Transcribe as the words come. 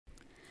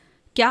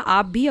क्या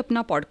आप भी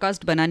अपना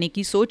पॉडकास्ट बनाने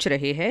की सोच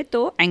रहे हैं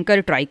तो एंकर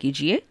ट्राई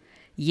कीजिए।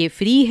 ये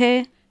फ्री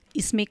है।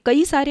 इसमें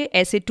कई सारे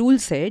ऐसे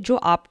टूल्स हैं जो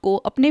आपको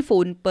अपने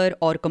फ़ोन पर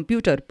और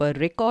कंप्यूटर पर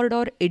रिकॉर्ड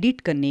और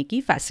एडिट करने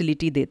की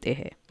फैसिलिटी देते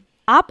हैं।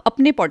 आप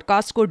अपने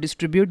पॉडकास्ट को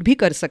डिस्ट्रीब्यूट भी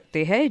कर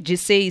सकते हैं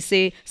जिससे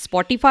इसे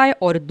स्पॉटिफाई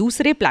और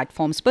दूसरे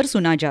प्लेटफॉर्म्स पर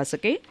सुना जा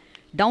सके।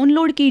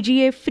 डाउनलोड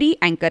कीजिए फ्री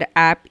एंकर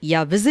ऐप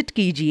या विजिट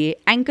कीजिए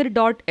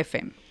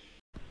anchor.fm।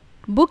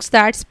 बुक्स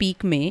दैट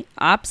स्पीक में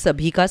आप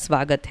सभी का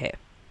स्वागत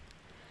है।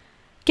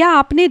 क्या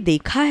आपने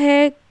देखा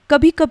है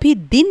कभी कभी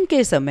दिन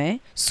के समय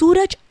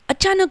सूरज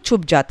अचानक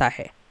छुप जाता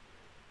है?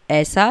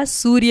 ऐसा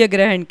सूर्य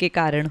ग्रहण के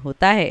कारण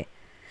होता है।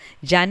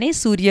 जाने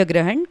सूर्य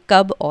ग्रहण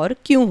कब और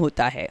क्यों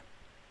होता है।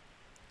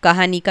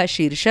 कहानी का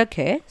शीर्षक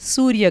है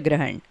सूर्य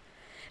ग्रहण।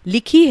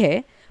 लिखी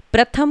है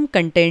प्रथम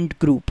कंटेंट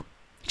ग्रुप।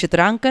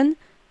 चित्रांकन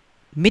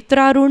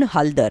मित्रारुण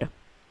हल्दर।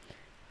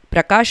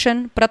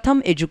 प्रकाशन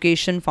प्रथम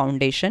एजुकेशन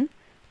फाउंडेशन।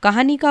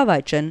 कहानी का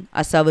वाचन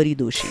असावरी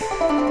दोषी।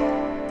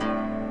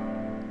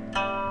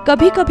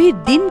 कभी कभी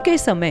दिन के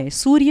समय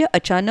सूर्य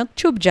अचानक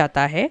छुप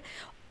जाता है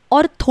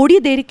और थोड़ी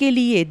देर के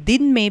लिए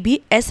दिन में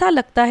भी ऐसा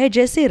लगता है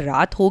जैसे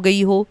रात हो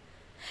गई हो।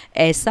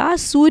 ऐसा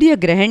सूर्य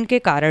ग्रहण के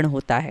कारण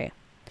होता है।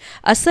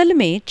 असल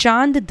में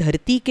चांद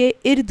धरती के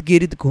इर्द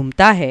गिर्द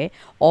घूमता है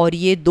और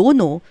ये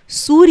दोनों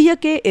सूर्य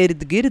के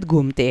इर्द गिर्द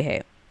घूमते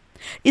हैं।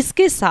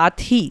 इसके साथ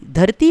ही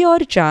धरती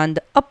और चांद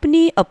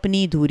अपनी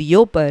अपनी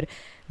धुरियों पर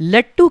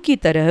लट्टू की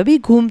तरह भी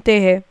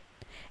घूमते हैं।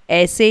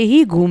 ऐसे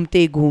ही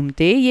घूमते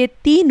घूमते ये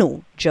तीनों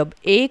जब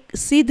एक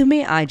सिध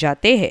में आ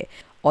जाते हैं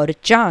और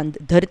चांद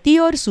धरती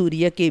और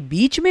सूर्य के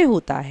बीच में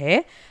होता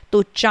है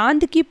तो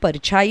चांद की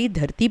परछाई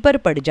धरती पर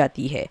पड़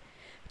जाती है।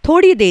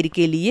 थोड़ी देर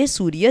के लिए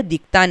सूर्य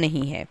दिखता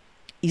नहीं है।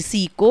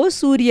 इसी को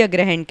सूर्य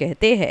ग्रहण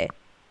कहते हैं।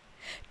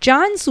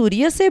 चांद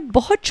सूर्य से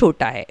बहुत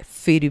छोटा है,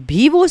 फिर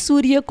भी वो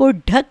सूर्य को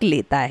ढक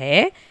लेता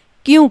है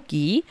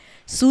क्योंकि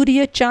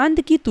सूर्य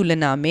चांद की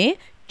तुलना में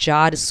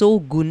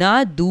 400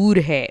 गुना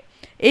दूर है।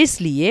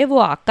 इसलिए वो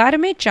आकार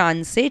में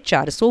चांद से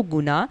 400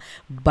 गुना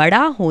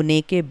बड़ा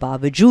होने के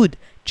बावजूद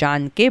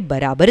चांद के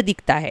बराबर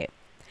दिखता है।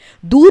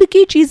 दूर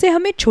की चीजें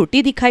हमें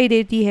छोटी दिखाई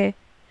देती है।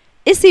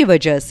 इसी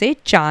वजह से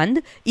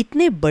चांद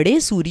इतने बड़े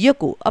सूर्य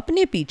को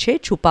अपने पीछे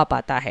छुपा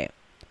पाता है।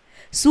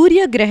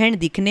 सूर्य ग्रहण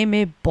दिखने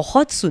में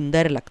बहुत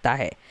सुंदर लगता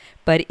है,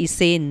 पर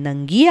इसे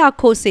नंगी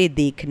आंखों से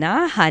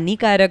देखना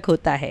हानिकारक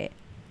होता है।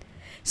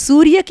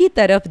 सूर्य की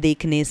तरफ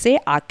देखने से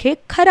आंखें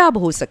खराब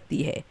हो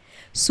सकती है।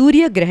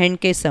 सूर्य ग्रहण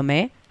के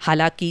समय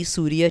हालांकि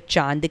सूर्य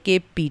चांद के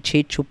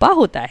पीछे छुपा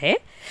होता है,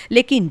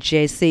 लेकिन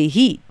जैसे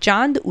ही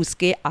चांद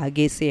उसके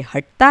आगे से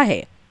हटता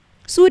है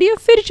सूर्य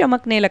फिर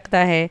चमकने लगता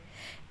है।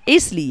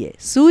 इसलिए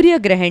सूर्य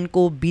ग्रहण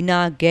को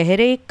बिना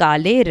गहरे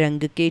काले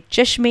रंग के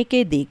चश्मे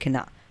के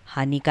देखना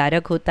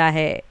हानिकारक होता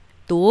है।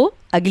 तो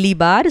अगली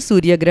बार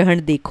सूर्य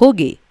ग्रहण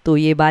देखोगे तो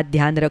ये बात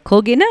ध्यान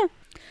रखोगे ना।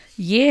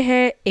 ये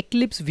है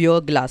एक्लिप्स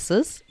व्यूअर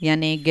ग्लासेस,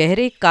 यानी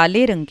गहरे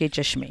काले रंग के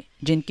चश्मे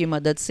जिनकी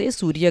मदद से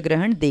सूर्य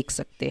ग्रहण देख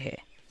सकते हैं।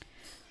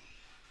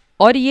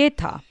 और ये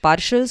था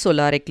पार्शियल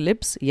सोलर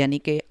एक्लिप्स यानी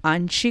कि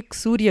आंशिक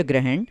सूर्य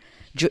ग्रहण,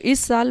 जो इस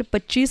साल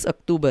 25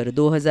 अक्टूबर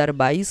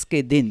 2022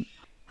 के दिन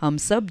हम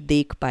सब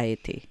देख पाए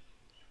थे।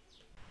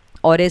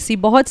 और ऐसी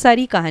बहुत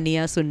सारी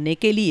कहानियाँ सुनने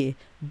के लिए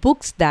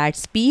बुक्स दैट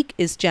स्पीक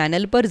इस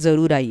चैनल पर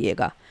ज़रूर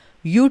आइएगा,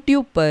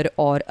 यूट्यूब पर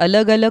और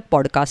अलग अलग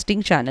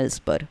पॉडकास्टिंग चैनल्स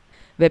पर।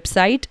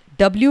 Website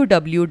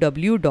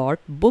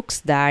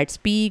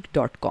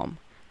www.booksthatspeak.com।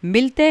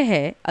 मिलते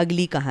हैं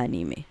अगली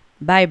कहानी में।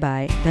 बाय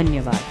बाय,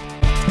 धन्यवाद।